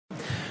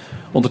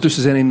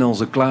Ondertussen zijn in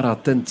onze Clara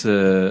tent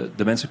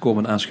de mensen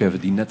komen aanschuiven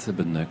die net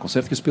hebben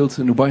concert gespeeld.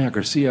 Nubya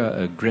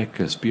Garcia, Greg,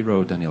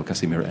 Spero, Daniel,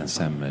 Casimir en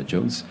Sam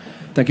Jones.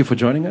 Thank you for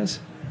joining us.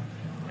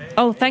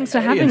 Oh, thanks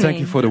for having me. And thank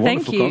you for the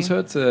wonderful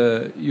concert.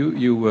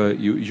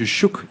 You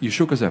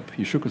shook us up.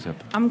 You shook us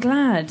up. I'm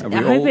glad.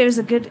 I hope it was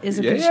a good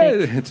shake.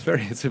 Yeah,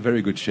 it's a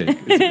very good shake.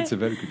 It's a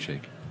very good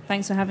shake.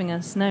 Thanks for having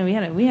us. No, we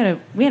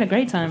had a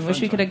great time.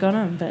 Wish we could have gone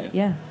on, but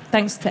yeah.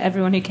 Thanks to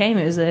everyone who came.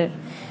 It was a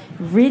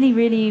really,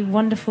 really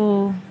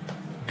wonderful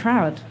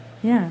crowd.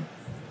 Yeah.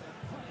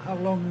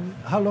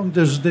 How long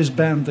does this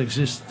band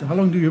exist? How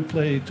long do you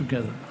play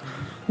together?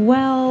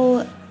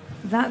 Well,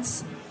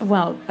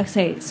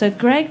 okay. So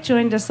Greg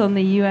joined us on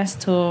the US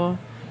tour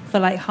for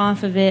like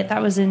half of it.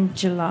 That was in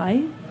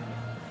July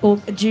or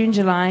June,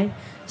 July.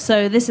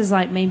 So this is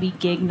like maybe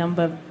gig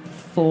number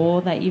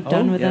 4 that you've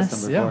done with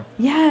us. Number 4.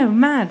 Yeah,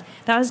 mad.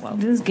 This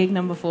was gig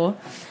number 4.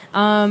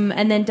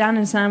 And then Dan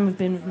and Sam have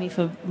been with me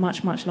for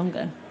much, much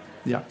longer.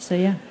 Yeah. So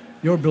yeah.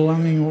 You're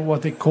belonging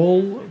what they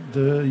call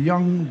the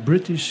young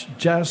British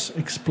jazz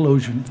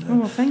explosion.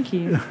 Oh, thank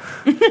you.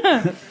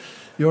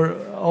 You're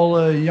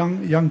all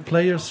young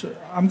players.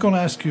 I'm going to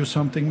ask you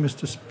something,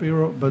 Mr.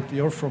 Spero, but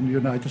you're from the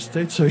United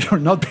States, so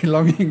you're not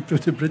belonging to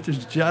the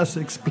British jazz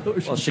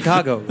explosion. Well,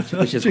 Chicago,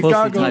 which is closely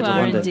tied to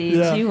London. Indeed,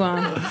 yeah. You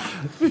are.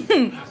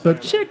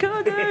 But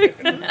Chicago.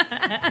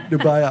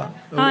 Nubya.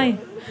 Hi.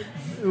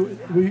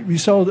 We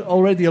saw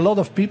already a lot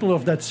of people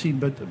of that scene,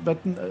 but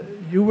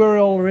you were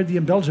already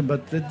in Belgium,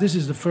 but this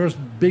is the first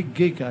big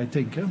gig, I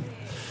think. Huh?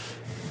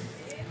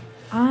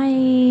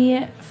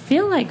 I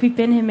feel like we've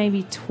been here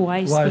maybe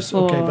twice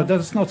before. Okay, but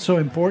that's not so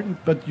important.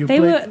 But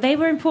they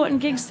were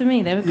important gigs to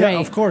me. They were great. Yeah,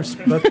 of course.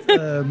 But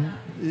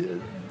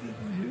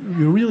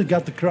you really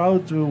got the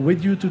crowd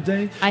with you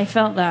today. I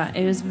felt that.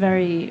 It was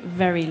very,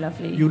 very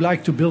lovely. You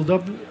like to build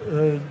up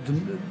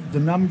the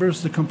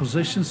numbers, the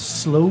compositions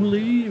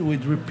slowly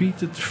with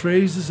repeated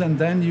phrases, and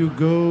then you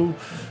go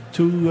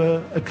to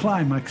a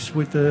climax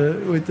with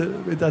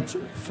that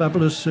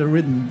fabulous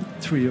rhythm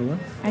trio. Huh?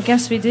 I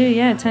guess we do.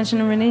 Yeah, tension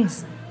and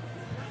release.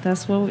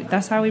 That's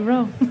how we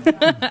roll.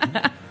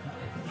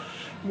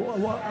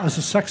 As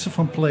a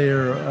saxophone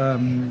player,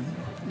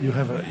 you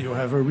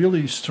have a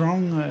really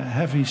strong,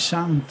 heavy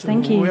sound.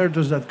 Thank you. Where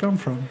does that come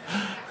from?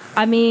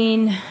 I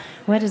mean,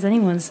 where does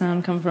anyone's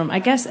sound come from? I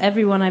guess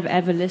everyone I've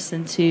ever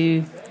listened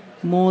to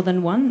more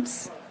than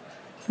once.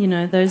 You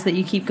know, those that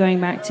you keep going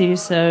back to.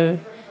 So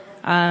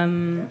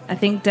I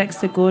think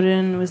Dexter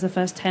Gordon was the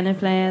first tenor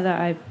player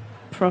that I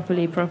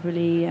properly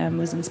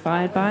was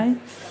inspired by.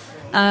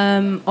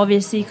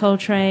 Obviously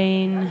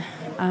Coltrane,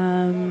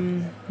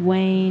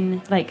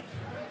 Wayne, like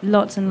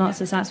lots and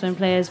lots of saxophone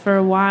players. For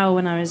a while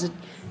when I was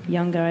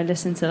younger, I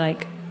listened to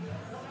like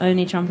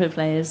only trumpet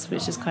players,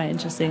 which is quite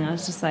interesting. I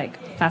was just like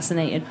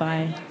fascinated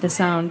by the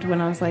sound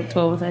when I was like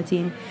 12 or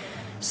 13.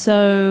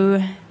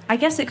 So I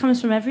guess it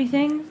comes from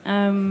everything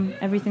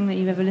that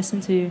you've ever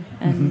listened to,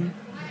 and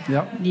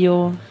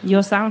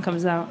your sound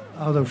comes out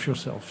of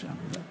yourself.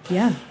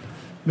 Yeah.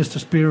 Mr.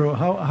 Spero,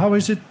 how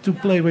is it to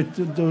play with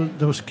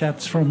those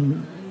cats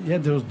from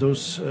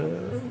those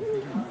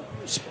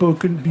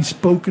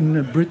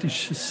bespoken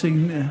British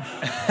scene?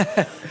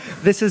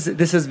 This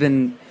has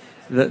been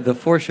the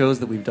 4 shows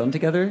that we've done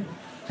together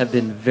have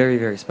been very,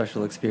 very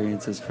special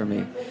experiences for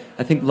me.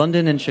 I think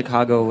London and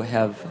Chicago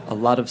have a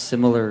lot of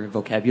similar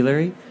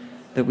vocabulary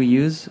that we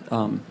use.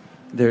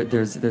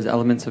 There's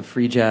elements of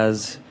free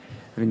jazz.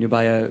 I mean,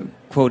 Nubya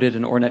quoted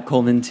an Ornette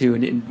Coleman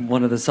tune in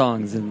one of the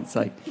songs, and it's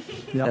like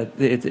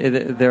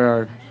there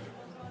are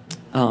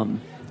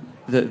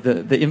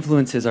the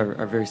influences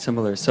are very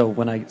similar. So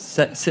when I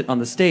sit on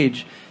the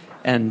stage,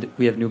 and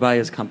we have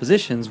Nubya's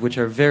compositions, which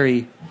are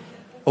very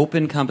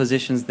open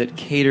compositions that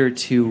cater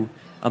to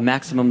a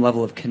maximum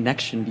level of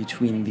connection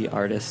between the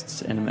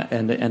artists and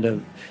a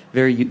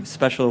very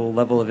special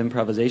level of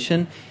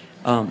improvisation.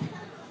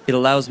 It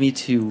allows me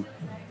to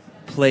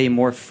play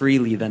more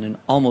freely than in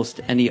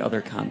almost any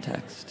other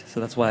context. So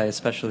that's why I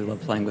especially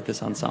love playing with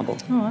this ensemble.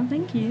 Oh,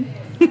 thank you.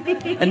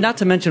 And not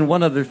to mention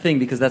one other thing,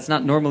 because that's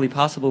not normally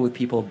possible with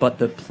people, but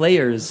the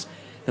players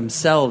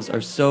themselves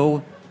are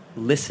so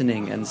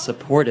listening and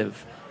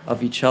supportive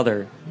of each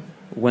other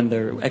when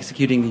they're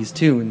executing these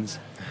tunes.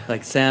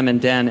 Like Sam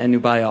and Dan and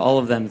Nubya, all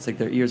of them, it's like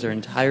their ears are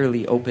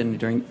entirely open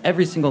during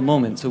every single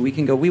moment. So we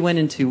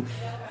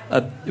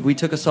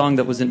took a song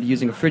that wasn't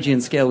using a Phrygian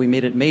scale, we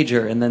made it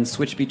major, and then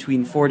switched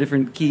between 4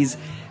 different keys,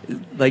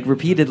 like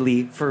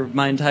repeatedly for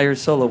my entire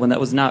solo when that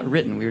was not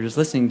written. We were just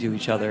listening to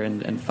each other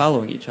and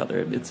following each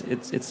other.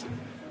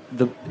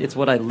 It's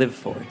what I live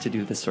for, to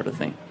do this sort of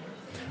thing.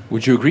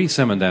 Would you agree,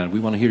 Sam and Dan? We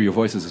want to hear your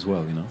voices as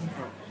well, you know.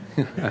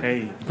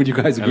 Hey. Would you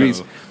guys agree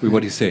with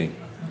what he's saying?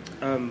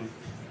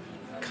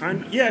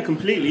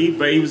 Completely.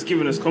 But he was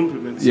giving us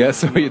compliments. Yeah,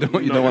 so you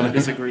don't want to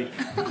disagree.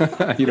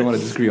 You don't want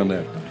to disagree on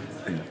that.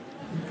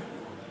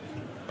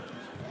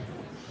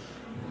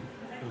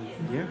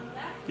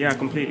 Yeah, I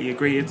completely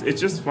agree.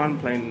 It's just fun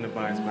playing in the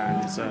Bias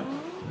band.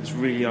 It's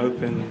really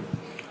open.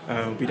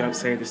 We don't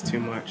say this too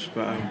much,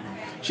 but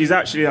she's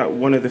actually like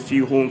one of the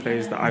few horn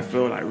players that I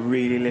feel like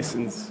really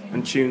listens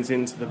and tunes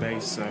into the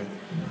bass. So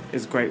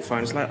it's great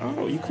fun. It's like,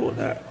 oh, you caught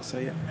that. So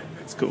yeah,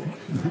 it's cool.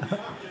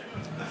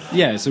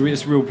 Yeah, so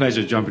it's a real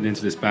pleasure jumping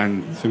into this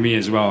band for me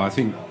as well. I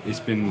think it's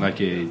been like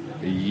a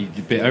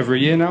bit over a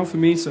year now for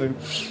me. So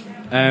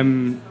I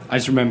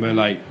just remember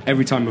like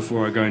every time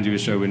before I go and do a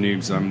show with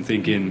Noobs, I'm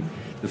thinking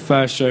the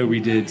first show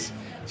we did,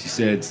 she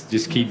said,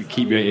 just keep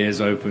your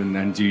ears open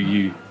and do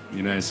you.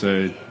 You know,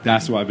 so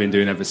that's what I've been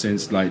doing ever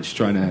since, like just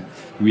trying to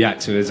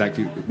react to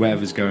exactly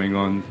whatever's going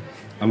on.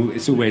 And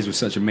it's always with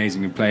such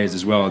amazing players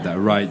as well that are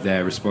right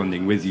there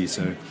responding with you.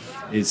 So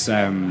it's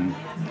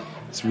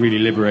really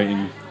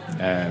liberating,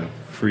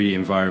 free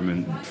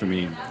environment for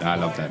me. I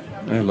love that.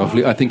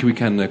 Lovely. I think we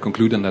can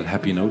conclude on that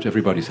happy note.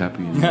 Everybody's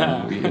happy.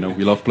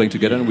 We love playing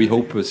together, and we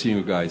hope seeing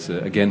you guys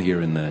again here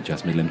in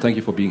Jazz Midland. Thank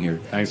you for being here.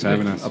 Thanks for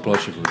having us.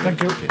 Applaus for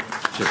Thank you. Okay.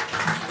 Cheers.